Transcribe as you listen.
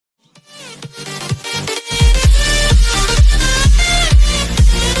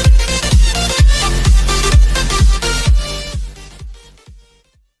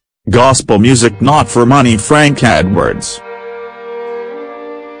Gospel music not for money. Frank Edwards.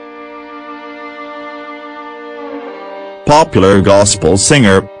 Popular gospel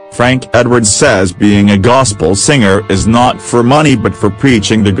singer, Frank Edwards says being a gospel singer is not for money but for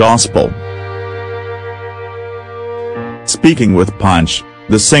preaching the gospel. Speaking with Punch,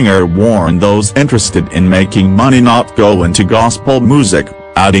 the singer warned those interested in making money not go into gospel music,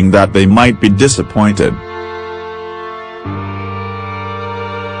 adding that they might be disappointed.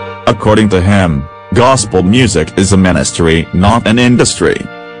 According to him, gospel music is a ministry, not an industry.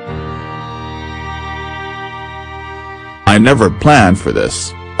 I never planned for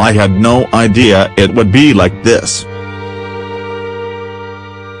this, I had no idea it would be like this.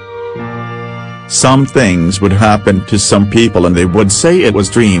 Some things would happen to some people and they would say it was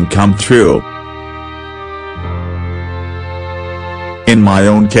dream come true. In my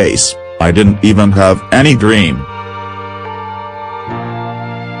own case, I didn't even have any dream.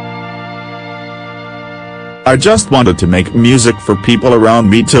 I just wanted to make music for people around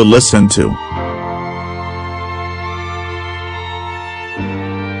me to listen to.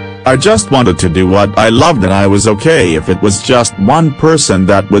 I just wanted to do what I loved and I was okay if it was just one person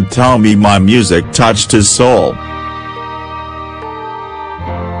that would tell me my music touched his soul.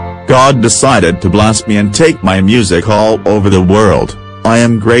 God decided to bless me and take my music all over the world. I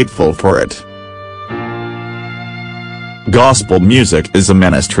am grateful for it. Gospel music is a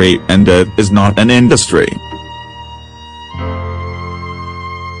ministry and it is not an industry.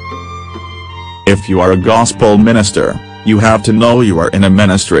 If you are a gospel minister, you have to know you are in a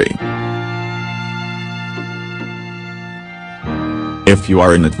ministry. If you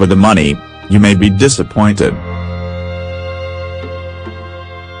are in it for the money, you may be disappointed.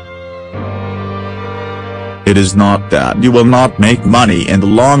 It is not that you will not make money in the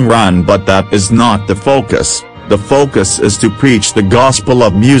long run, but that is not the focus. The focus is to preach the gospel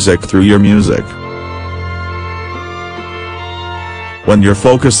of music through your music. When your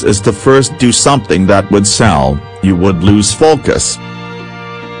focus is to first do something that would sell, you would lose focus.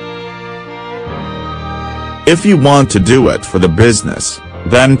 If you want to do it for the business,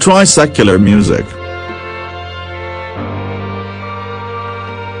 then try secular music.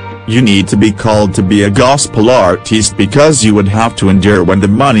 You need to be called to be a gospel artist because you would have to endure when the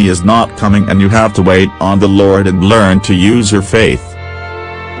money is not coming and you have to wait on the Lord and learn to use your faith.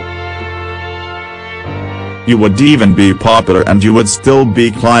 You would even be popular and you would still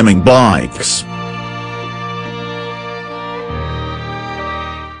be climbing bikes.